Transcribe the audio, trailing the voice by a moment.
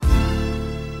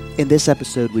In this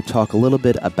episode, we talk a little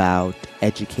bit about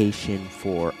education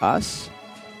for us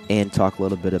and talk a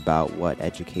little bit about what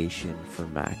education for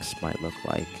Max might look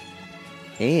like.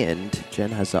 And Jen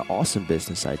has an awesome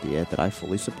business idea that I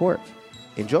fully support.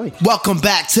 Enjoy. Welcome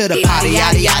back to the potty,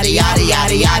 yaddy, yaddy, yaddy,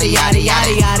 yaddy, yaddy, yaddy, yaddy,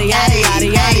 yaddy,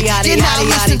 yaddy, yaddy, yaddy. You're now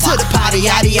listening to the potty,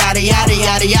 yaddy, yaddy, yaddy,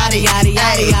 yaddy, yaddy, yaddy,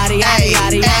 yaddy,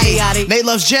 yaddy, yaddy, yaddy. Nate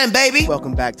loves Jen, baby.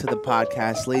 Welcome back to the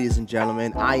podcast, ladies and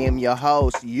gentlemen. I am your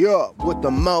host, with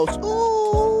the most,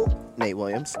 Nate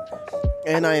Williams.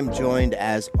 And I am joined,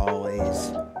 as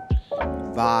always,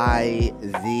 by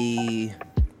the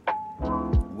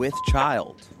with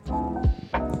child,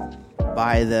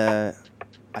 by the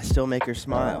I still make her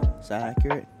smile. Is that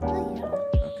accurate? Oh, yeah.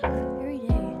 Okay. Every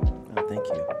day. Oh, thank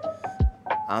you.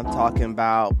 I'm talking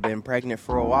about been pregnant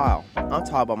for a while. I'm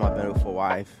talking about my beautiful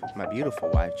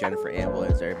wife, Jennifer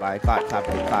Ambulance. Everybody, clap,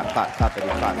 clappity, clap, clap, clappity,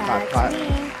 clap, clap, clap.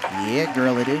 Yeah,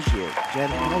 girl, it is you. Jen,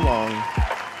 how long?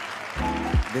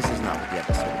 This is not what the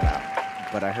episode is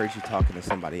about, but I heard you talking to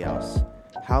somebody else.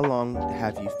 How long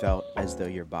have you felt as though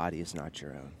your body is not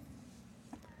your own?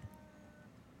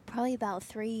 Probably about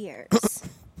 3 years.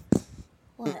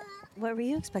 What? What were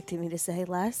you expecting me to say,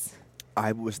 Les?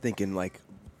 I was thinking like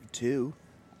 2,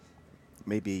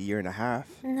 maybe a year and a half.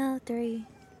 No, 3.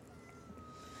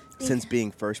 Since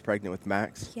being first pregnant with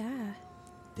Max? Yeah.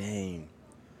 Dang.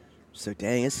 So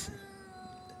dang, it's...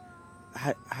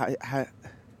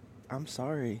 I'm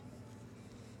sorry.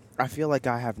 I feel like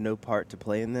I have no part to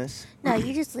play in this. No,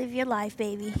 you just live your life,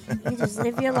 baby. You just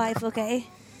live your life, okay?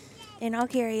 And I'll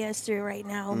carry us through right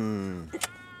now.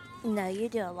 No, you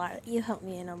do a lot. You help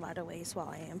me in a lot of ways while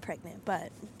I am pregnant,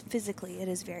 but physically it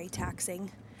is very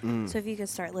taxing. So if you could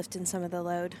start lifting some of the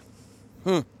load,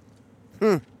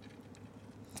 I'd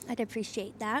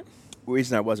appreciate that. The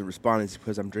reason I wasn't responding is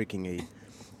because I'm drinking a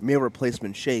meal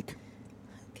replacement shake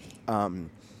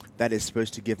that is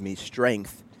supposed to give me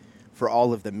strength for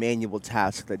all of the manual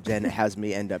tasks that Jen has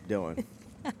me end up doing.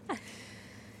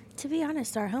 To be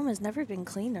honest, our home has never been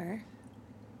cleaner.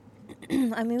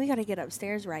 I mean, we got to get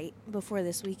upstairs right before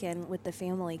this weekend with the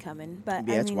family coming. But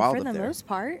Yeah, I it's mean, wild for up the there. most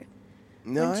part,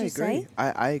 No, wouldn't I you agree. say?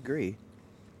 I agree.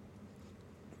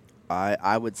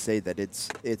 I would say that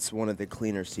it's one of the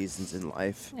cleaner seasons in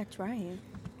life. that's right.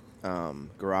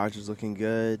 Garage is looking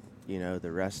good. You know,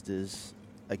 the rest is,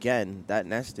 again, that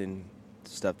nesting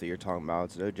stuff that you're talking about,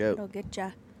 it's no joke. It'll get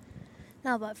ya.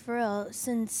 No, but for real,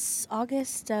 since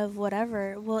August of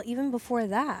whatever, well, even before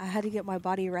that, I had to get my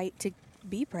body right to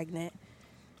be pregnant.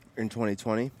 In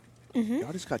 2020?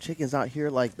 Y'all just got chickens out here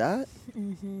like that?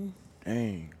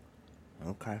 Dang.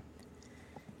 Okay.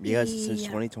 Yes, since Yeah.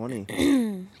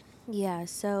 2020. Yeah,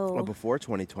 so... Well, before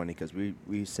 2020, because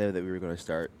we said that we were going to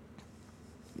start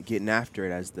getting after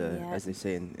it, as they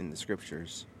say in the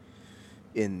scriptures,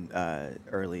 in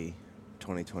early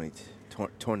 2020.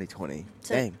 2020.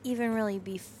 So Dang. even really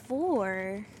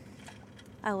before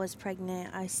I was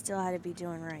pregnant, I still had to be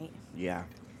doing right. Yeah.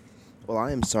 Well,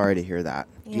 I am sorry to hear that.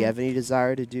 Do you Yeah. have any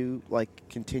desire to do, like,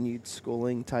 continued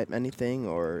schooling type anything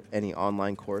or any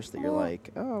online course that you're Well-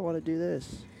 like, oh, I want to do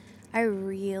this? I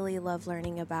really love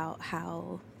learning about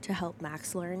how to help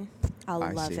Max learn. I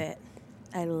love see. it.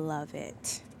 I love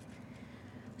it.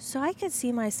 So I could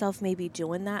see myself maybe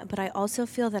doing that, but I also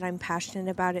feel that I'm passionate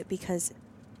about it because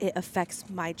it affects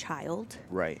my child.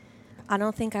 Right. I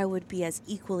don't think I would be as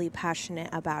equally passionate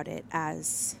about it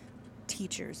as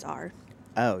teachers are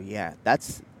Oh, yeah.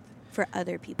 That's... for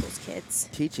other people's kids.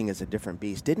 Teaching is a different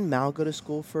beast. Didn't Mal go to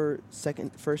school for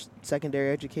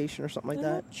secondary education or something like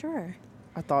that? Sure.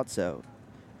 I thought so.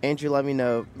 Andrew, let me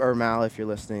know, or Mal, if you're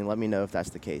listening, let me know if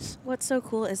that's the case. What's so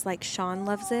cool is, like, Sean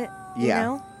loves it, you Yeah.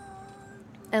 know?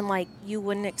 And, like, you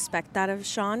wouldn't expect that of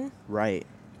Sean. Right.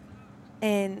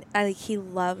 And he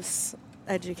loves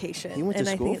education. He went to and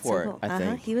I school think it's for so it, cool. I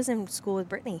think. He was in school with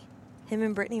Brittany. Him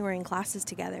and Brittany were in classes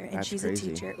together, and That's she's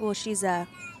crazy. a teacher. Well, she's a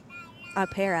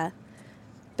para,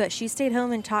 but she stayed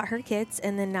home and taught her kids,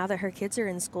 and then now that her kids are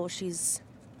in school, she's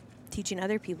teaching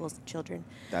other people's children.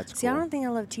 That's See, I cool. don't think I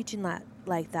love teaching that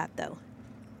like that, though.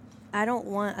 I don't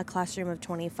want a classroom of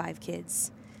 25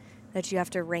 kids that you have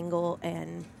to wrangle,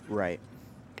 and Right.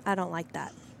 I don't like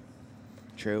that.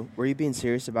 True. Were you being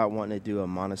serious about wanting to do a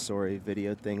Montessori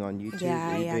video thing on YouTube?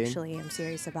 Yeah, Were you I being? actually am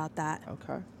serious about that.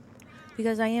 Okay.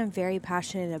 Because I am very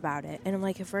passionate about it. And I'm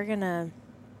like, if we're going to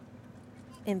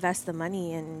invest the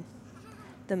money in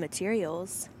the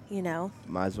materials, you know.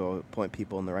 Might as well point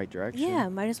people in the right direction. Yeah,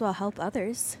 might as well help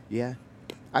others. Yeah.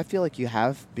 I feel like you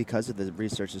have, because of the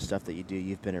research and stuff that you do,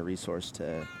 you've been a resource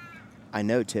to, I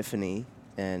know Tiffany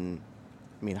and,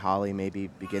 I mean, Holly may be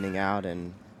beginning out,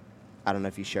 and I don't know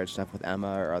if you shared stuff with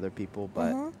Emma or other people,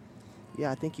 but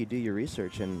Yeah, I think you do your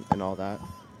research and all that,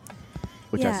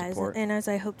 which I Yeah, support. and as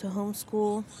I hope to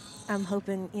homeschool, I'm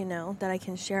hoping, that I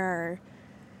can share our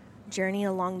journey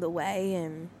along the way.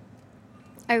 And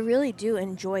I really do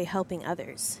enjoy helping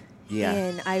others. Yeah.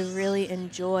 And I really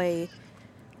enjoy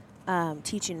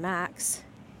teaching Max.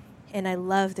 And I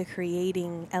love the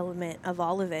creating element of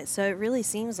all of it. So it really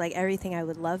seems like everything I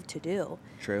would love to do.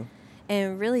 True.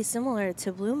 And really similar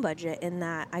to Bloom Budget in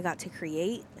that I got to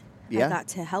create. Yeah. I got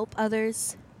to help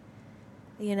others,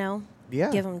 Yeah.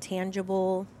 give them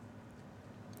tangible,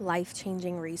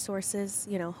 life-changing resources,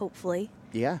 hopefully.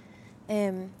 Yeah.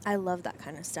 And I love that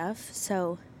kind of stuff.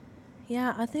 So,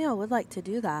 yeah, I think I would like to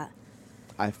do that.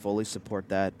 I fully support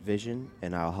that vision,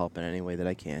 and I'll help in any way that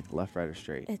I can, left, right, or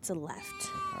straight. It's a left.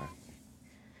 All right.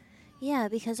 Yeah,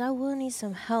 because I will need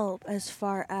some help as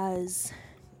far as,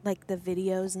 like, the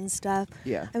videos and stuff.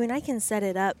 Yeah. I mean, I can set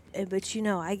it up, but,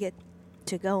 I get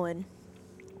to going,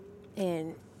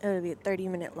 and it'll be a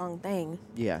 30-minute long thing.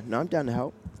 Yeah. No, I'm down to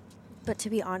help. But to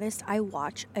be honest, I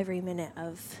watch every minute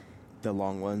of... The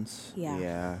long ones? Yeah.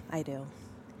 Yeah. I do.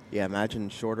 Yeah, imagine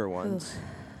shorter ones.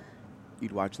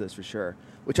 You'd watch those for sure.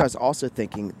 Which I was also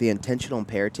thinking, the Intentional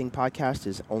Parenting podcast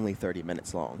is only 30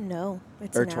 minutes long. No,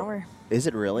 it's an hour. Is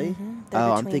it really? Mm-hmm.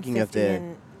 Oh, I'm thinking of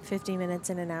the... 50 minutes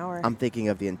in an hour. I'm thinking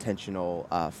of the Intentional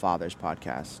Fathers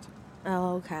podcast.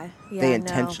 Oh, okay. Yeah, They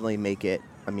intentionally make it,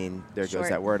 I mean, there Short. goes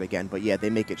that word again, but yeah,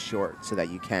 they make it short so that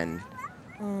you can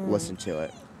listen to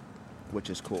it, which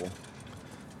is cool.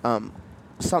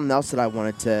 Something else that I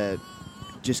wanted to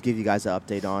just give you guys an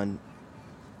update on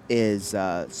is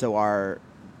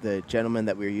the gentleman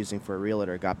that we were using for a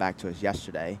realtor got back to us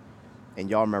yesterday, and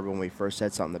y'all remember when we first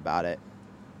said something about it,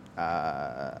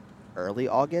 early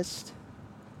August,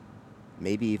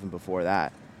 maybe even before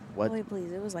that. Oh, wait,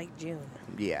 please. It was like June.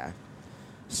 Yeah.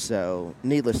 So,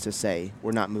 needless to say,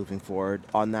 we're not moving forward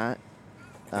on that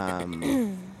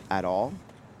at all.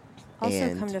 Also,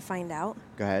 And- come to find out,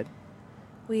 Go ahead.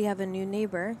 we have a new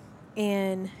neighbor,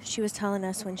 and she was telling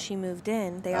us when she moved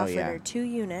in, they offered her 2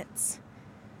 units,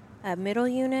 a middle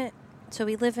unit. So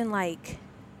we live in, like,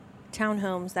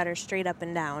 townhomes that are straight up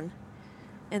and down,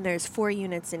 and there's 4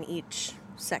 units in each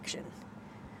section.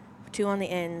 2 on the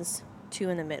ends, 2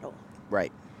 in the middle.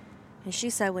 Right. And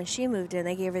she said when she moved in,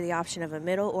 they gave her the option of a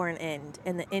middle or an end,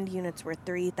 and the end units were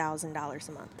 $3,000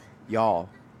 a month. Y'all,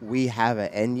 we have an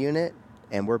end unit,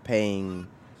 and we're paying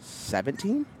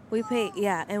 17? We pay,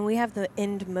 yeah, and we have the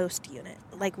endmost unit.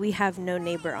 Like, we have no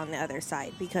neighbor on the other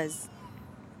side because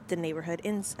the neighborhood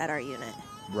ends at our unit.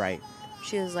 Right.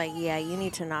 She was like, yeah, you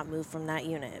need to not move from that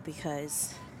unit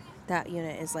because that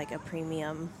unit is like a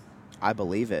premium I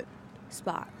believe it.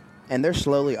 spot. And they're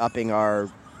slowly upping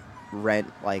our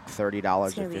rent like $30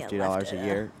 It's or gonna be $50 a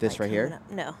year. This light right here? coming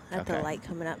up. No, at the Okay. light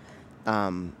coming up.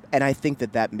 And I think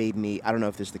that made me, I don't know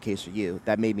if this is the case for you,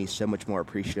 that made me so much more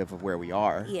appreciative of where we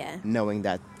are. Yeah. Knowing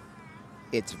that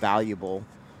it's valuable.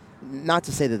 Not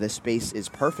to say that the space is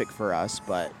perfect for us,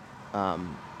 but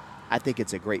I think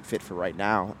it's a great fit for right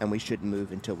now, and we shouldn't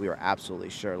move until we are absolutely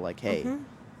sure, like, hey,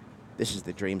 this is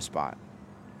the dream spot.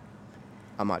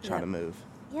 I'm not trying to move.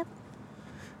 Yep.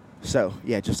 So,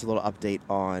 yeah, just a little update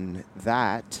on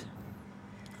that.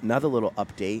 Another little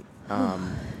update.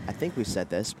 I think we said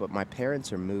this, but my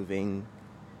parents are moving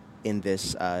in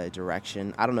this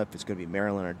direction. I don't know if it's going to be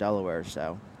Maryland or Delaware or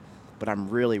so, but I'm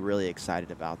really, really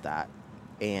excited about that.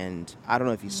 And I don't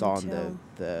know if you saw in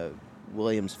the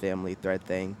Williams family thread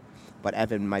thing, but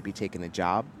Evan might be taking a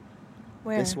job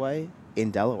this way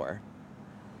in Delaware.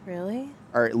 Really?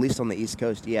 Or at least on the East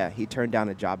Coast, yeah. He turned down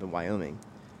a job in Wyoming.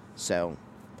 So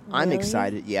I'm Really?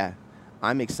 excited. Yeah,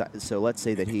 I'm excited. So let's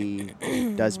say that he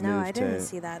does move to... No, I didn't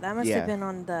see that. That must have been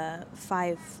on the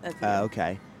 5 of you.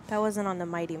 Okay. That wasn't on the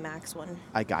Mighty Max one.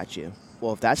 I got you.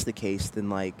 Well, if that's the case, then,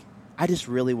 like, I just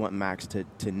really want Max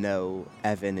to know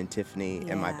Evan and Tiffany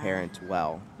and my Yeah. parents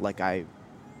well. Like, I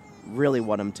really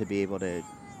want him to be able to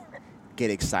get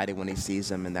excited when he sees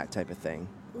them and that type of thing.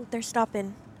 Ooh, they're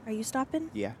stopping. Are you stopping?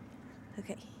 Yeah.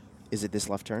 Okay. Is it this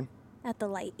left turn? At the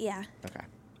light, yeah. Okay.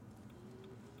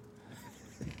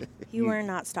 You were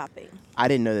not stopping. I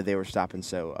didn't know that they were stopping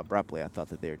so abruptly. I thought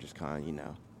that they were just kind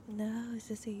of, No, is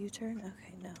this a U-turn?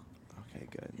 Okay, no. Okay,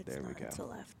 good. It's There not. we go. It's a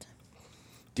left.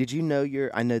 Did you know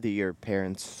I know that your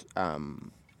parents,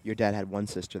 your dad had one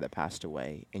sister that passed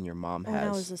away, and your mom When has...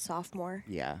 I was a sophomore.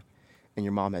 Yeah. And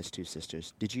your mom has 2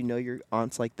 sisters. Did you know your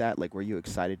aunts like that? Like, were you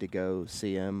excited to go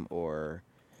see them, or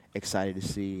excited to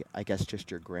see, I guess,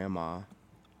 just your grandma?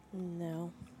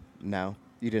 No. No?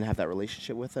 You didn't have that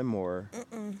relationship with them, or?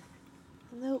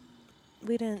 Nope.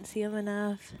 We didn't see him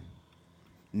enough.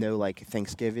 No, like,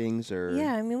 Thanksgivings or...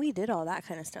 Yeah, I mean, we did all that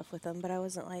kind of stuff with them, but I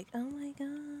wasn't like, oh my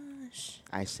gosh.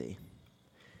 I see.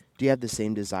 Do you have the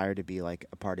same desire to be, like,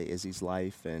 a part of Izzy's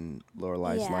life and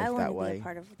Lorelai's Yeah, I life want that to way? be a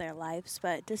part of their lives,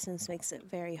 but distance makes it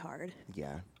very hard.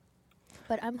 Yeah.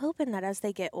 But I'm hoping that as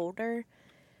they get older,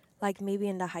 like maybe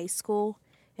into high school,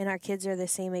 and our kids are the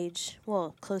same age,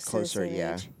 well, close to the same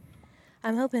yeah. age.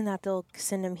 I'm hoping that they'll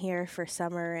send them here for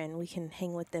summer and we can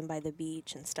hang with them by the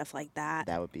beach and stuff like that.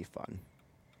 That would be fun.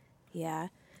 Yeah.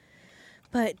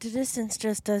 But the distance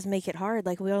just does make it hard.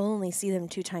 Like, we'll only see them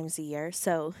 2 times a year.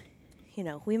 So, you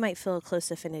know, we might feel a close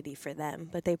affinity for them,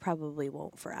 but they probably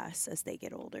won't for us as they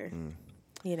get older.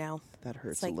 You know? That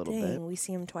hurts It's like, a little dang, bit. we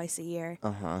see them twice a year.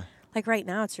 Uh-huh. Like, right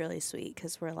now it's really sweet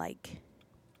because we're, like,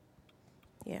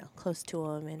 you know, close to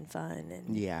them and fun.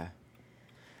 And Yeah.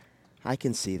 I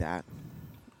can see that.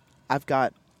 if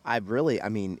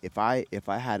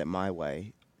I had it my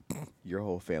way, your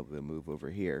whole family would move over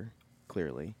here,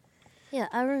 clearly. Yeah,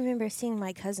 I remember seeing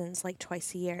my cousins like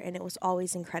twice a year, and it was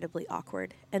always incredibly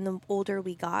awkward. And the older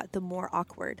we got, the more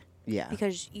awkward. Yeah.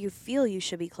 Because you feel you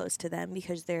should be close to them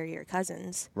because they're your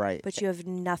cousins. Right. But you have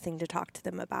nothing to talk to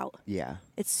them about. Yeah.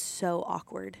 It's so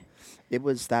awkward. It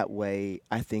was that way,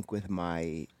 I think, with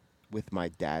my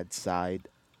dad's side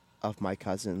of my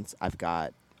cousins. I've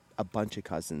got a bunch of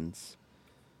cousins,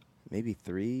 maybe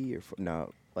 3 or 4,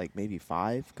 no, like maybe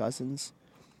 5 cousins,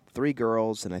 3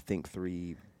 girls and I think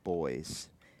 3 boys.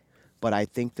 But I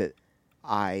think that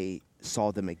I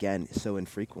saw them again so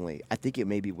infrequently. I think it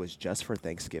maybe was just for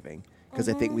Thanksgiving because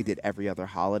I think we did every other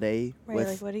holiday. Right,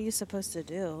 like, what are you supposed to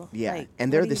do? Yeah, like,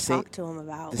 and they're what do the you same. talk to them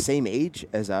about? The same age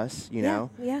as us, you know.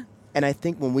 Yeah. And I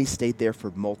think when we stayed there for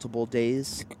multiple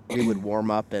days, we would warm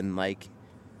up and like,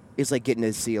 it's like getting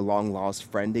to see a long lost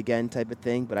friend again type of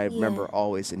thing. But I remember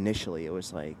always initially it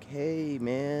was like, hey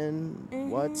man,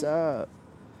 what's up?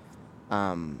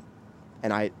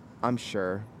 And I'm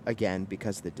sure again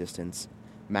because of the distance,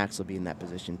 Max will be in that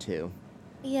position too.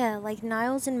 Yeah, like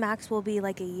Niles and Max will be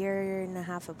like a year and a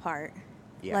half apart,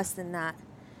 less than that.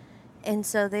 And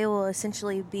so they will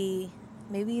essentially be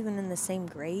maybe even in the same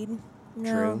grade.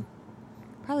 No, True.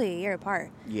 probably a year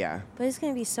apart. Yeah. But it's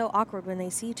going to be so awkward when they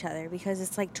see each other because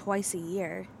it's like twice a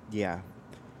year. Yeah.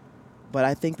 But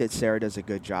I think that Sarah does a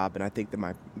good job, and I think that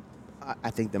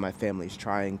my family's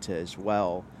trying to as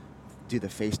well do the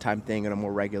FaceTime thing on a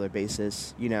more regular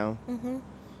basis, you know? Mm-hmm.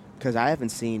 Because I haven't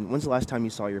seen... When's the last time you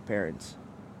saw your parents?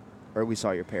 Or we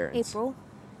saw your parents? April.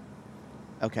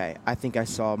 Okay. I think I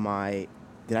saw my...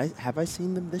 Have I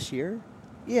seen them this year?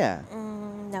 Yeah.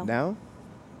 No. No?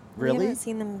 We Really? haven't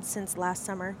seen them since last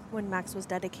summer when Max was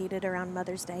dedicated around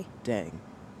Mother's Day. Dang.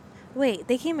 Wait,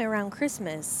 they came around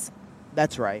Christmas.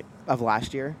 That's right. Of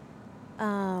last year?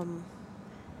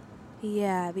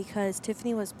 Yeah, because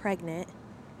Tiffany was pregnant.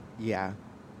 Yeah.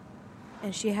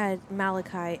 And she had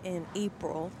Malachi in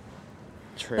April.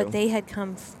 True. But they had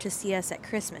come to see us at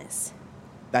Christmas.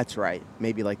 That's right.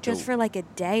 Maybe like... Just for like a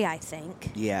day, I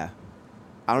think. Yeah.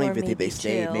 I don't Or even think they maybe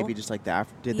stayed. 2. Maybe just like the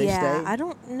after. Did they stay? Yeah, I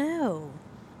don't know.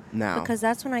 No. Because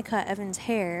that's when I cut Evan's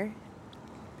hair.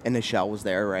 And Michelle was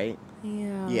there, right?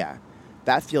 Yeah. Yeah.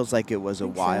 That feels like it was a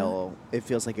Think so. while. It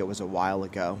feels like it was a while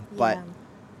ago. But Yeah.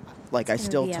 like I It's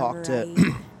still gonna be talk a to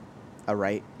right. a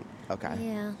right. Okay.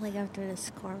 Yeah, like after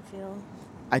this cornfield.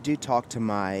 I do talk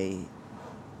to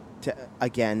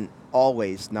again,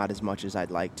 always not as much as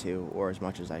I'd like to or as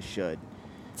much as I should.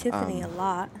 Tiffany a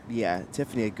lot. Yeah,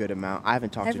 Tiffany a good amount. I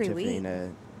haven't talked Every to Tiffany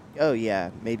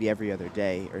week. maybe every other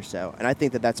day or so. And I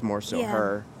think that that's more so Yeah.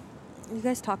 her. You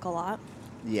guys talk a lot.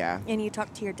 Yeah. And you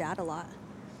talk to your dad a lot.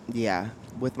 Yeah.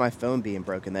 With my phone being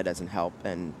broken, that doesn't help.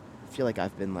 And I feel like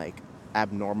I've been like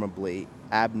abnormally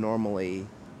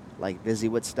like busy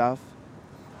with stuff.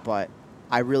 But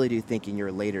I really do think in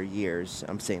your later years,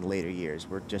 I'm saying later years,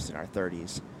 we're just in our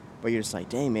 30s, but you're just like,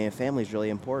 dang man, family's really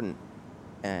important.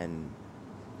 And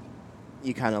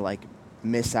you kind of like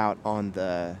miss out on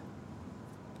the,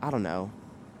 I don't know,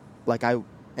 like I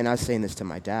was saying this to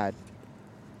my dad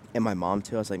and my mom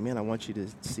too. I was like, man, I want you to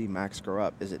see Max grow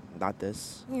up. Is it not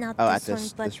this? Not at this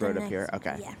one, but this road the up here. next-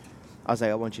 Okay. Yeah. I was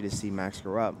like, I want you to see Max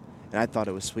grow up. And I thought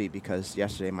it was sweet because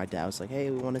yesterday my dad was like, hey,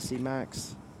 we want to see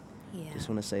Max. Yeah. Just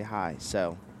want to say hi.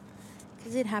 So,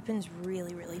 Because it happens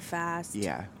really, really fast.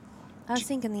 yeah. I was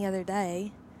thinking the other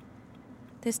day,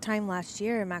 this time last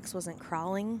year, Max wasn't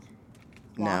crawling,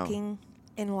 No. walking,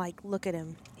 and like, look at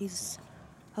him. He's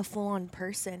a full-on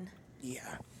person.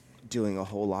 Yeah. Doing a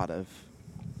whole lot of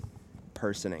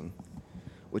personing,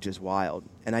 which is wild.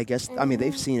 And I guess, I mean,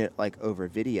 they've seen it like over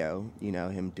video, you know,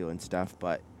 him doing stuff,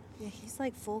 but Yeah, he's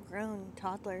like full-grown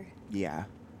toddler. yeah.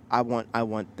 I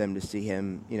want them to see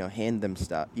him, hand them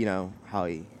stuff, how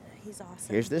He's awesome.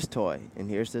 here's this toy, and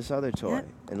here's this other toy, Yep.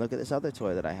 and look at this other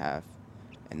toy that I have.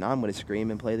 And now I'm going to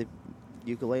scream and play the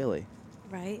ukulele.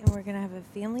 Right, and we're going to have a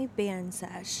family band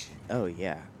sesh. Oh,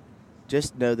 yeah.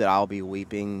 Just know that I'll be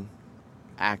weeping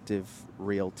active,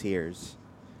 real tears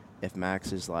if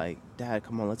Max is like, Dad,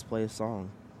 come on, let's play a song.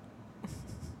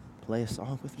 Play a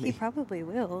song with me. He probably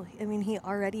will. I mean, he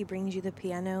already brings you the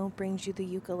piano, brings you the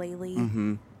ukulele,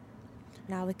 Mm-hmm.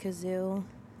 now the kazoo.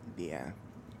 Yeah.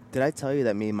 Did I tell you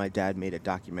that me and my dad made a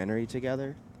documentary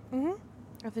together?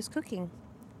 Mm-hmm. Of his cooking.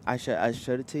 I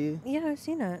showed it to you? Yeah, I've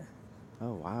seen it.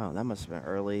 Oh, wow. That must have been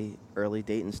early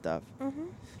dating stuff. Mm-hmm.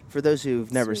 For those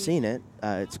who've never Sweet. seen it,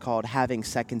 it's called Having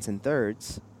Seconds and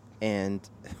Thirds. And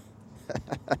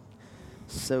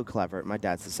so clever. My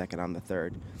dad's the second, I'm the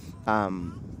third.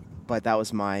 But that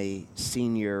was my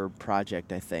senior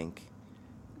project, I think.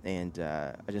 And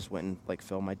I just went and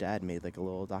filmed my dad, made a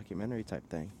little documentary type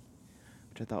thing,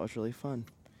 which I thought was really fun.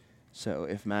 So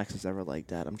if Max is ever like,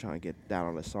 Dad, I'm trying to get down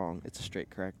on a song, it's a straight,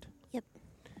 correct? Yep.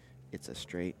 It's a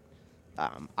straight.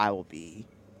 I will be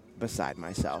beside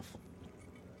myself.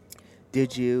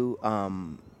 Did you,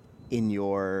 in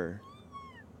your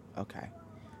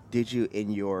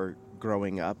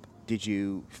growing up, did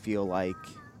you feel like,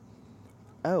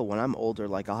 oh, when I'm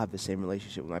older, I'll have the same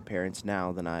relationship with my parents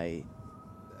now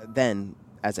then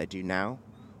as I do now?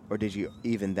 Or did you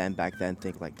even then, back then,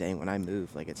 think dang, when I move,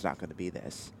 it's not going to be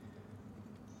this?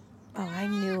 Oh, I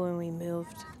knew when we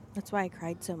moved. That's why I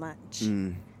cried so much.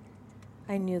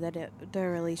 I knew that the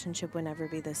relationship would never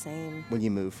be the same. When you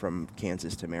moved from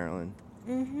Kansas to Maryland?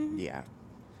 Mm-hmm. Yeah.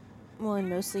 Well, and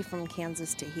mostly from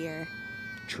Kansas to here.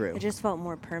 True. It just felt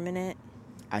more permanent.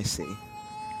 I see.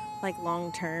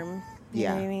 Long term. You Yeah.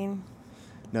 know what I mean?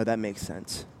 No, that makes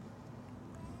sense.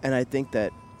 And I think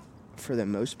that, for the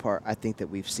most part, I think that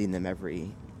we've seen them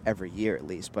every year at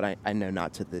least, but I know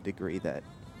not to the degree that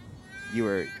you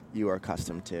are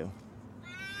accustomed to,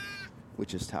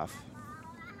 which is tough.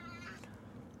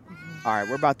 Mm-hmm. All right,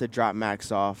 we're about to drop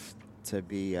Max off to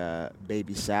be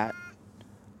babysat.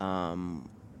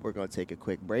 We're going to take a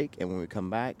quick break, and when we come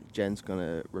back, Jen's going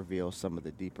to reveal some of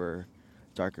the deeper,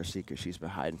 darker secrets she's been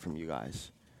hiding from you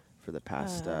guys for the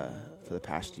past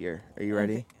year. Are you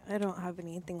ready? I don't have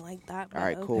anything like that. All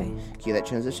right, okay. cool. Cue that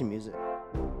transition music.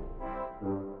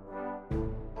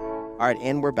 All right,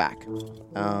 and we're back.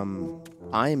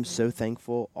 I am so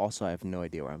thankful. Also, I have no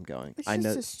idea where I'm going. It's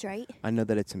just a straight. I know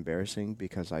that it's embarrassing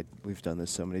because we've done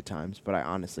this so many times, but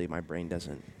honestly, my brain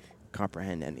doesn't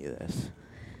comprehend any of this.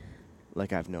 I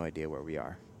have no idea where we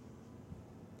are.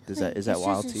 Is that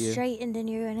wild to you? It's straight, and then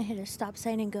you're gonna hit a stop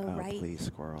sign and go right. Oh, please,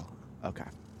 squirrel. Okay.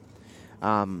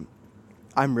 I'm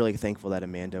really thankful that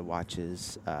Amanda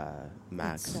watches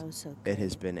Max. It's so good. It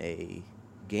has been a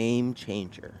game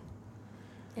changer.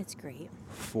 It's great.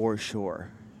 For sure.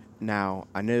 Now,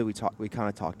 I know we kind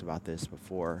of talked about this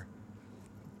before.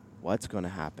 What's going to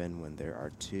happen when there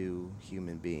are two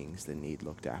human beings that need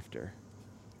looked after?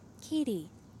 Katie.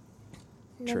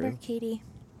 Remember True. Katie?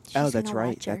 Oh, She's that's gonna right.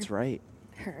 watch her. That's right.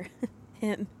 Her.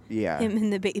 Him. Yeah. Him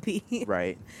and the baby.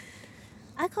 Right.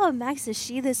 I called Max a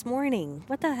she this morning.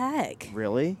 What the heck?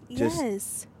 Really? Just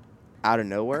Yes. out of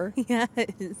nowhere? Yes.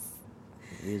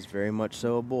 He is very much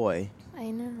so a boy.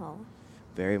 I know.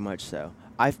 Very much so.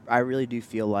 I really do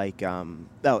feel like, in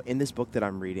this book that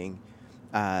I'm reading,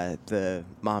 the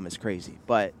mom is crazy,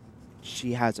 but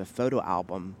she has a photo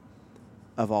album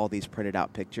of all these printed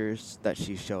out pictures that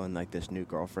she's showing this new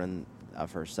girlfriend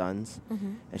of her son's.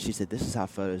 Mm-hmm. And she said, this is how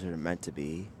photos are meant to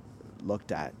be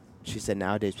looked at. She said,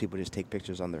 nowadays people just take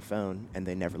pictures on their phone and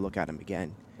they never look at them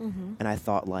again. Mm-hmm. And I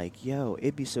thought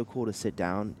it'd be so cool to sit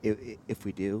down. If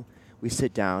we do, we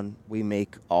sit down, we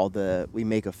make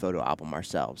a photo album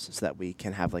ourselves so that we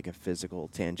can have a physical,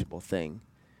 tangible thing.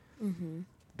 Mm-hmm.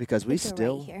 Because we Put it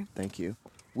still, right here. thank you.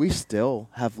 We still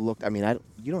have looked. I mean,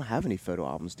 you don't have any photo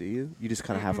albums, do you? You just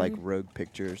kind of have rogue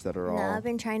pictures that are No, all. I've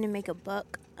been trying to make a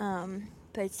book, but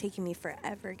it's taking me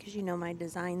forever because my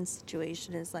design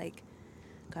situation is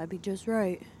gotta be just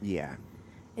right. Yeah.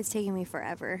 It's taking me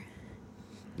forever.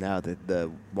 No,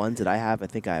 the ones that I have, I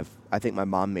think my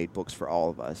mom made books for all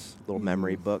of us, little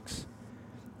memory books.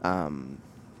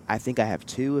 I think I have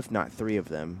 2, if not 3 of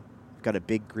them. I've got a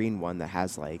big green one that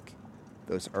has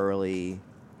those early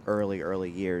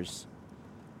years.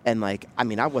 And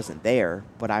I wasn't there,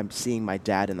 but I'm seeing my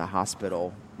dad in the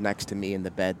hospital next to me in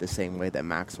the bed the same way that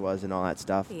Max was and all that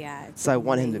stuff. Yeah, it's so I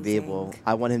want him amazing.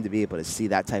 to be able to see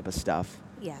that type of stuff.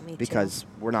 Yeah, me too. Because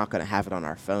we're not going to have it on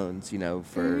our phones,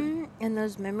 for And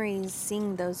those memories,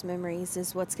 seeing those memories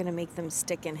is what's going to make them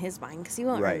stick in his mind because he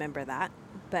won't Right. remember that.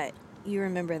 But you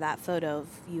remember that photo of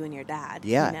you and your dad.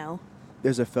 Yeah. You know?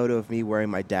 There's a photo of me wearing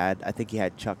my dad. I think he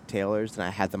had Chuck Taylors, and I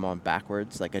had them on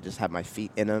backwards. Like, I just had my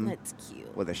feet in them. That's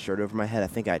cute. With a shirt over my head. I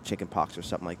think I had chicken pox or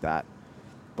something like that.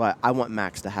 But I want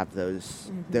Max to have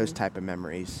those type of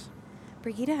memories.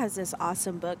 Brigitte has this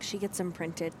awesome book. She gets them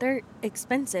printed. They're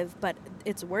expensive, but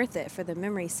it's worth it for the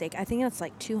memory's sake. I think it's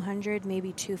like $200,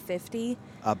 maybe $250.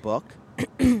 A book?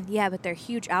 Yeah, but they're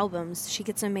huge albums. She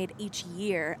gets them made each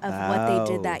year of what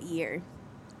they did that year.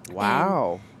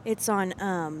 Wow. And it's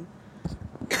on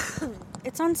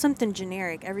it's on something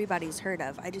generic everybody's heard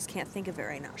of. I just can't think of it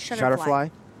right now.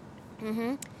 Shutterfly?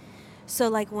 Mm-hmm. So,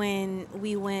 like, when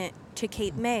we went to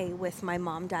Cape May with my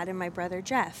mom, dad, and my brother,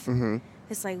 Jeff,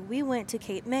 it's like, we went to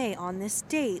Cape May on this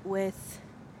date with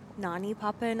Nani,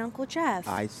 Papa, and Uncle Jeff.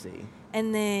 I see.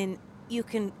 And then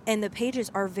and the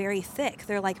pages are very thick.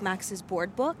 They're like Max's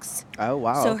board books. Oh,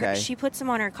 wow, so okay. she puts them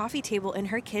on her coffee table, and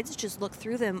her kids just look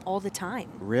through them all the time.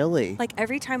 Really? Like,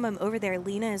 every time I'm over there,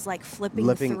 Lena is, like,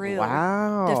 flipping through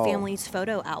the family's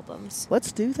photo albums.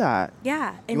 Let's do that.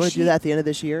 Yeah. And you want to do that at the end of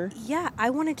this year? Yeah. I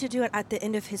wanted to do it at the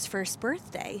end of his first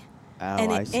birthday. Oh,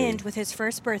 and I see. end with his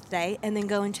first birthday and then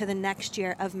go into the next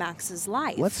year of Max's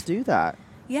life. Let's do that.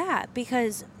 Yeah,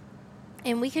 because...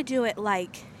 And we could do it,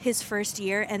 like, his first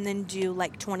year and then do,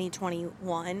 like,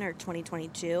 2021 or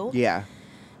 2022. Yeah.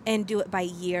 And do it by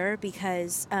year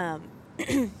because,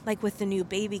 like, with the new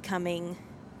baby coming,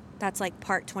 that's, like,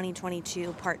 part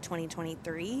 2022, part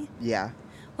 2023. Yeah.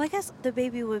 Well, I guess the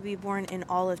baby would be born in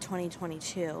all of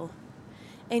 2022.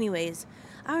 Anyways,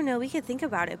 I don't know. We could think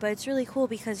about it, but it's really cool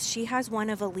because she has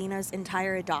one of Alina's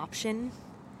entire adoption.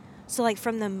 So, like,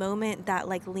 from the moment that,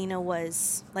 like, Lena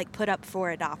was, like, put up for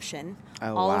adoption,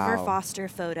 all of her foster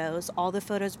photos, all the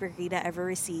photos Brigitte ever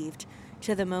received,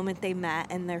 to the moment they met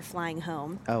and they're flying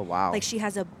home. Oh, wow. Like, she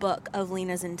has a book of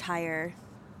Lena's entire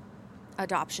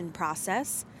adoption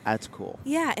process. That's cool.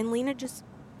 Yeah, and Lena just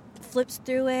flips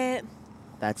through it.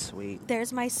 That's sweet.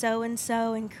 There's my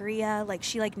so-and-so in Korea. Like,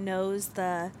 she, like, knows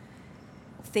the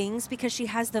things because she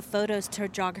has the photos to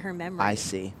jog her memory. I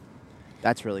see.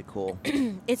 That's really cool.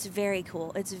 It's very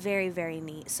cool. It's very, very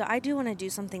neat. So I do want to do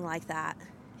something like that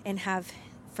and have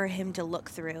for him to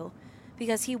look through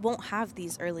because he won't have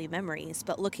these early memories.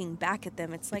 But looking back at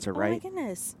them, it's like, oh, my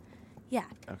goodness. Yeah.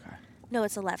 Okay. No,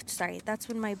 it's a left. Sorry. That's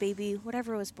when my baby,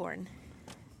 whatever, was born.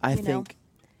 I think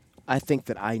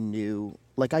that I knew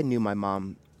my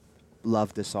mom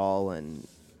loved us all and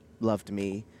loved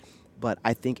me. But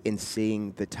I think in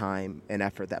seeing the time and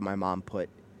effort that my mom put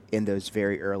in those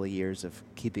very early years of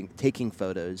taking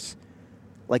photos,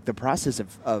 like the process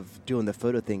of doing the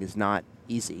photo thing is not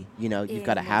easy. You know, you've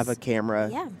got to have a camera,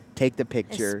 take the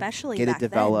picture, especially get it back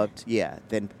developed. Then.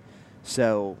 Yeah.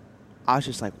 So I was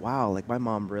just like, wow, like my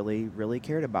mom really, really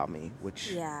cared about me,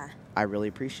 which I really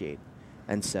appreciate.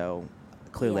 And so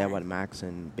clearly I want Max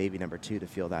and baby number 2 to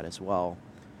feel that as well.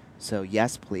 So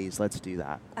yes, please, let's do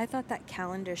that. I thought that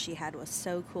calendar she had was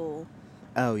so cool.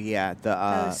 Oh, yeah.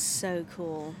 That was so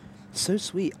cool. So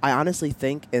sweet. I honestly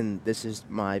think, and this is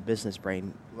my business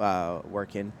brain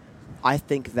working, I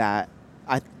think that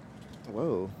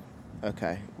whoa.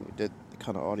 Okay. The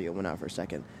kind of audio went out for a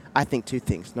second. I think 2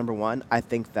 things. Number 1, I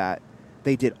think that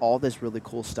they did all this really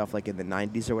cool stuff like in the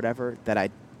 90s or whatever that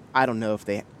I don't know if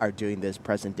they are doing this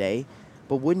present day,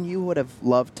 but wouldn't you would have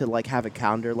loved to like have a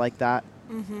calendar like that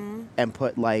and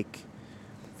put like...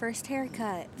 First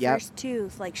haircut, first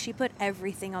tooth. Like, she put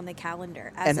everything on the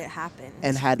calendar as it happened.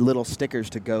 And had little stickers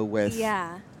to go with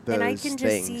those and I can just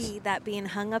things. see that being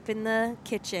hung up in the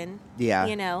kitchen. Yeah.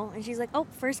 You know? And she's like, oh,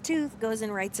 first tooth, goes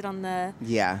and writes it on the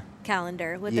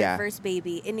calendar with their first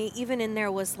baby. And even in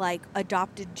there was, like,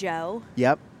 adopted Joe.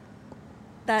 Yep.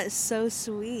 That is so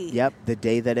sweet. Yep. The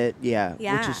day that it,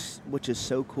 which is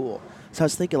so cool. So I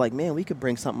was thinking, like, man, we could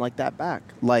bring something like that back.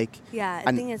 Like, yeah,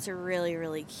 I think it's really,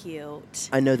 really cute.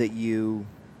 I know that you...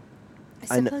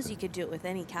 I suppose you could do it with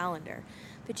any calendar,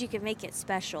 but you could make it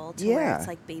special to where it's,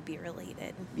 like,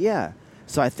 baby-related. Yeah.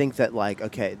 So I think that, like,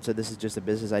 okay, so this is just a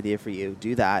business idea for you.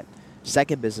 Do that.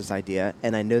 Second business idea,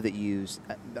 and I know that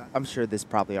I'm sure this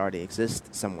probably already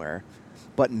exists somewhere,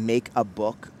 but make a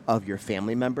book of your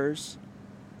family members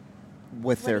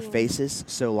with their faces.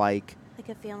 So, like... Like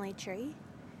a family tree?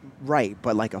 Right,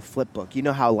 but like a flip book. You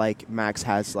know how like Max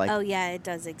has like... Oh, yeah, it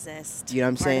does exist. You know what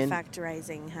I'm saying? Artifact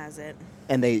Rising has it.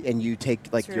 And you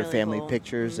take like your family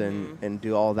pictures and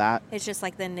do all that. It's just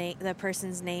like the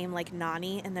person's name, like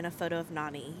Nani, and then a photo of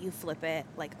Nani. You flip it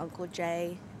like Uncle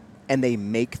Jay. And they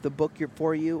make the book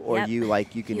for you, or you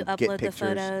can you get upload pictures. the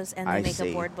photos and they make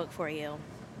a board book for you.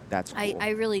 That's cool. I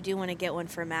really do want to get one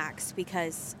for Max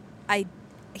because I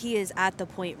he is at the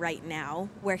point right now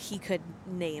where he could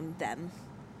name them.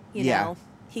 You Yeah. know,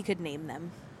 he could name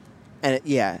them. And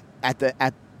at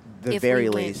the If very we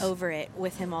least. went over it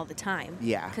with him all the time.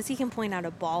 Yeah. Because he can point out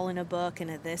a ball in a book and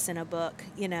a this in a book,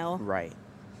 you know. Right.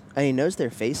 And he knows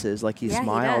their faces. Like, he Yeah, he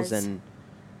smiles does. and...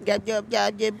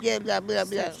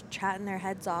 Starts chatting their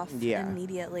heads off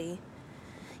immediately.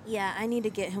 Yeah, I need to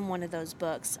get him one of those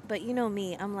books. But you know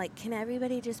me, I'm like, can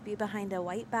everybody just be behind a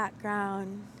white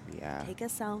background? Yeah. Take a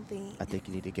selfie. I think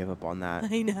you need to give up on that.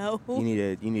 I know. You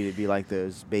need to be like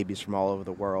those babies from all over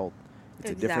the world.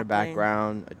 It's a different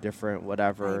background, a different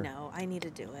whatever. I know. I need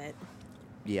to do it.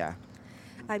 Yeah.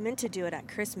 I meant to do it at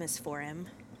Christmas for him.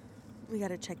 We got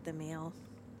to check the mail.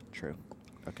 True.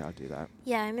 Okay, I'll do that.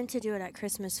 Yeah, I meant to do it at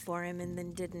Christmas for him and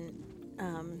then didn't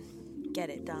get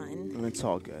it done. It's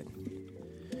all good.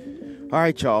 All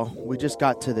right, y'all. We just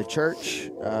got to the church.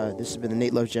 This has been the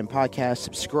Nate Loves Jen podcast.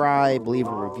 Subscribe, leave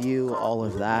a review, all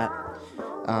of that.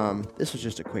 This was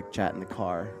just a quick chat in the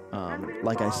car.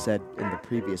 Like I said in the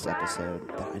previous episode,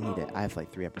 that I have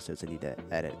like 3 episodes I need to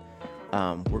edit.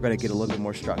 We're going to get a little bit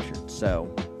more structured.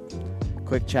 So,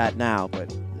 quick chat now,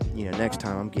 but next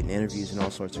time I'm getting interviews and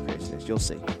all sorts of craziness. You'll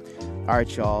see. All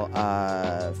right, y'all.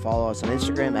 Follow us on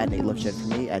Instagram at Nate Loves Jen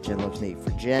for me, at Jen Loves Nate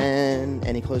for Jen.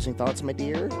 Any closing thoughts, my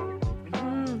dear?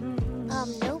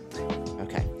 Nope.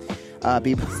 Okay.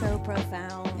 So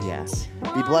profound. Yeah.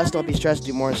 Be blessed, don't be stressed,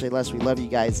 do more and say less. We love you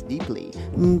guys deeply.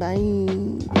 Bye.